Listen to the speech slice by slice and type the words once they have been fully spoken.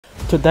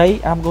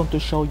Today I'm going to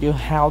show you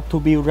how to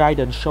build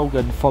Raiden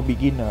Shogun for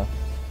beginner.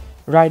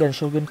 Raiden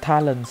Shogun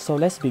talent, so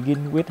let's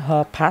begin with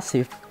her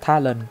passive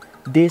talent,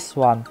 this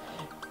one.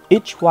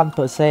 Each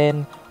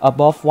 1%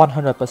 above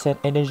 100%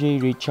 energy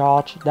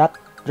recharge that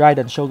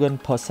Raiden Shogun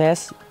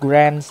possesses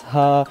grants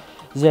her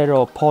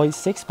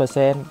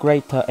 0.6%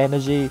 greater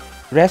energy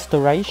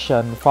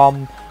restoration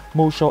from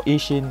Musho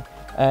Ishin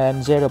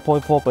and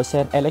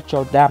 0.4%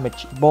 electro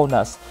damage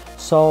bonus.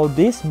 So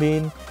this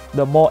means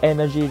the more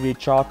energy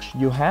recharge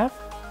you have,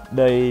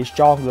 the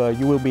stronger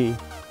you will be.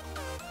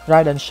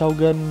 Raiden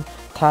Shogun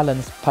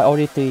talent's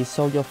priority.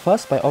 So your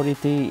first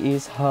priority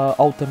is her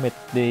ultimate,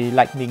 the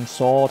lightning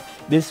sword.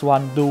 This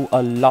one do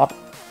a lot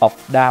of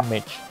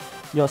damage.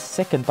 Your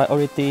second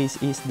priority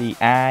is the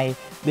eye.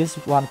 This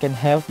one can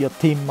help your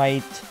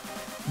teammate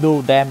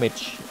do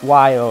damage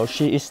while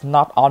she is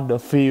not on the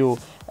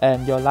field.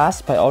 And your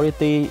last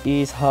priority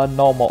is her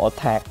normal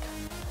attack.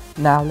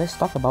 Now let's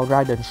talk about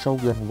Raiden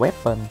Shogun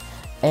weapon.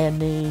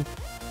 Any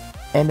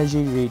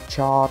energy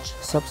recharge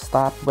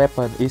substat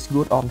weapon is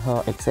good on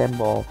her.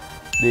 Example,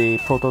 the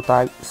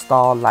prototype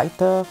Star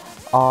Lighter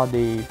or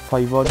the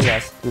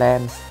Favonius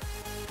Lance.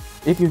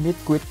 If you need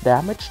crit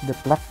damage, the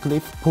Black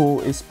Cliff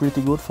Pool is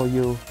pretty good for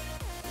you.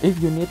 If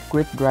you need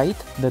crit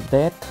rate, the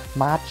Death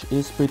March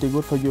is pretty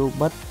good for you,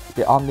 but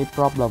the only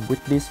problem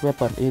with this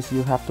weapon is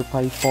you have to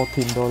pay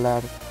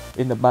 $14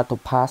 in the battle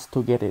pass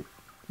to get it.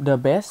 The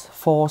best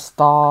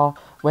 4-star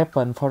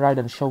weapon for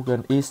Raiden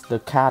Shogun is the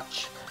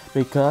Catch,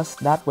 because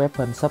that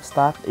weapon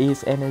substat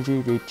is energy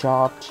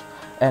recharge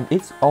and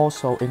it's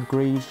also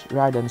increase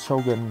Raiden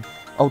Shogun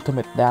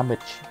ultimate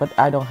damage, but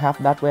I don't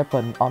have that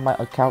weapon on my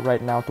account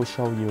right now to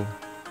show you.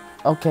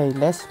 Okay,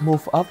 let's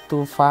move up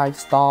to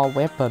 5-star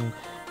weapon.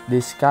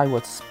 The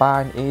Skyward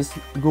Spine is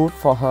good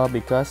for her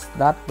because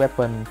that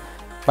weapon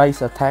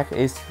base attack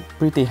is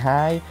pretty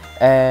high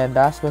and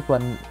that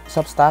weapon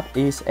substat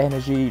is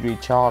energy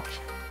recharge.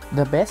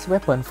 The best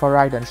weapon for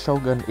Raiden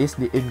Shogun is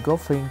the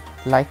Engulfing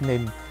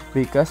Lightning,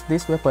 because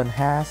this weapon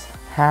has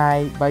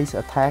high base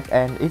attack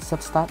and its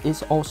substat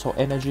is also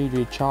energy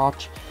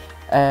recharge,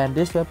 and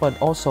this weapon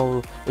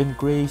also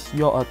increase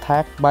your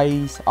attack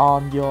based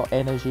on your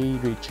energy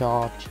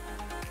recharge.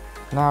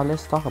 Now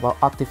let's talk about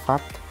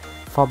artifact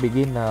for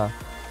beginner.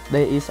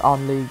 There is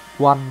only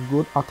one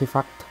good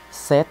artifact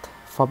set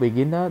for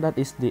beginner, that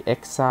is the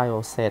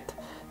Exile set.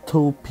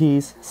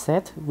 2-piece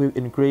set will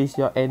increase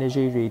your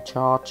energy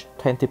recharge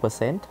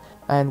 20%,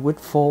 and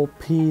with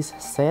 4-piece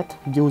set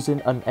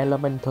using an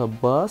elemental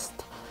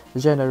burst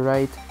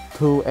generate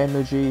 2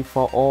 energy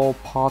for all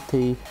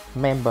party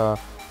member.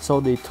 So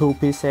the 2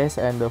 pieces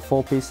and the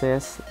 4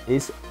 pieces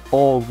is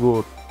all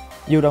good.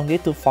 You don't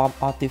need to farm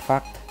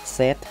artifact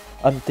set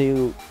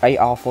until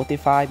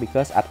AR45,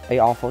 because at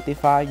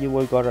AR45 you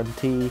will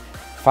guarantee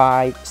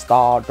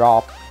 5-star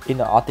drop in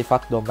the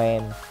artifact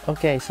domain.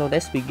 Okay, so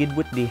let's begin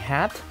with the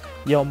hat.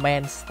 Your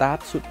main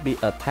stat should be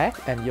attack,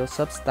 and your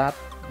substat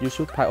you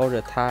should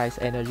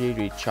prioritize energy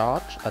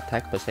recharge,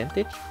 attack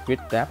percentage, crit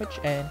damage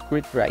and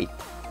crit rate.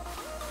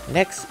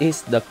 Next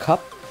is the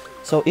cup.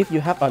 So if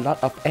you have a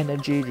lot of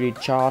energy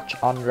recharge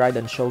on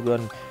Raiden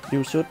Shogun,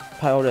 you should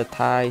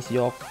prioritize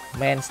your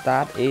main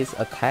stat is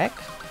attack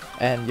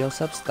and your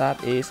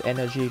substat is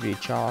energy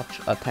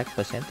recharge, attack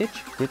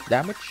percentage, crit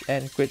damage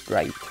and crit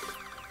rate.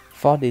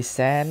 For the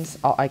sands,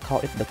 or I call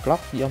it the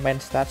clock, your main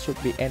stat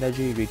should be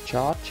energy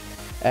recharge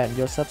and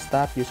your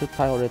substat you should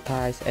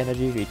prioritize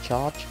energy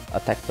recharge,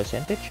 attack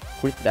percentage,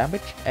 crit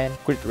damage and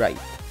crit rate.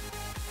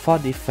 For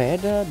the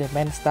feather, the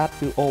main stat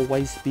will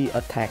always be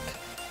attack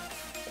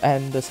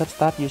and the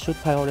substat you should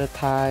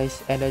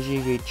prioritize energy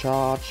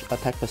recharge,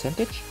 attack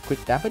percentage,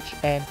 crit damage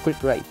and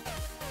crit rate.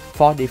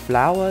 For the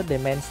flower, the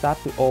main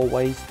stat will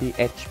always be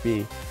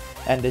HP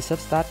and the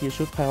substat you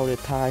should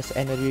prioritize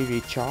energy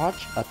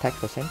recharge, attack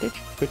percentage,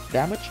 crit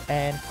damage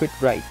and crit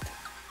rate.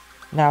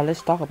 Now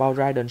let's talk about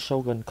Raiden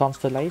Shogun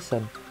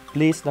Constellation.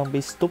 Please don't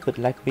be stupid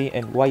like me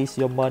and waste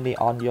your money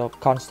on your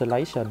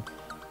Constellation.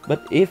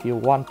 But if you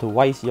want to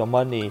waste your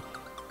money,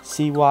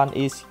 C1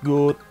 is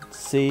good,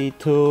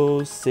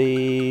 C2,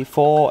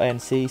 C4 and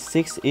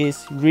C6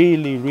 is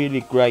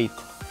really great.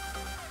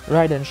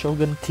 Raiden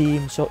Shogun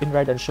team. So in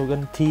Raiden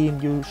Shogun team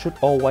you should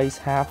always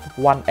have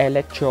 1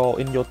 Electro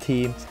in your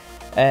team,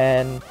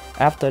 and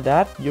after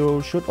that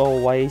you should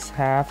always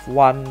have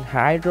 1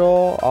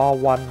 Hydro or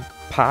 1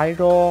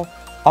 Pyro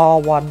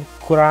or 1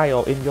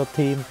 Cryo in your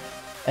team.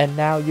 And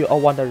now you are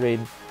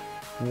wondering,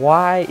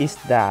 why is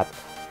that?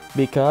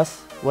 Because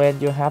when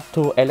you have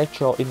 2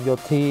 Electro in your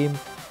team,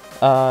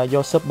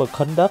 your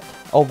Superconduct,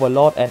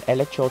 Overload and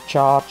Electro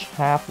Charge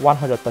have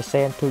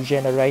 100% to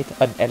generate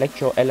an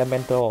Electro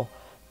Elemental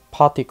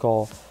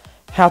Particle.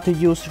 How to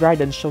use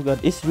Raiden Shogun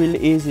is really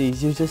easy.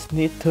 You just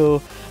need to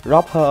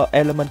drop her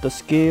elemental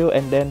skill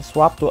and then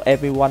swap to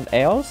everyone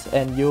else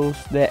and use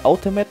their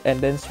ultimate and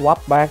then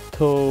swap back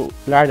to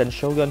Raiden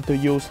Shogun to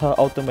use her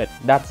ultimate.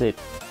 That's it.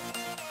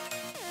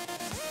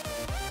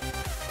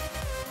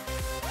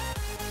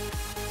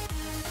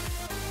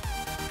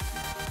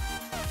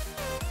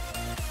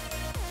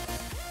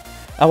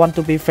 I want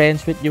to be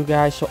friends with you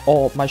guys, so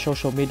all of my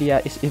social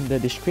media is in the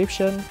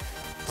description.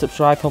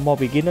 Subscribe for more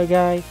beginner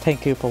guide.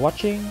 Thank you for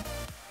watching.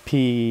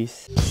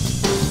 Peace.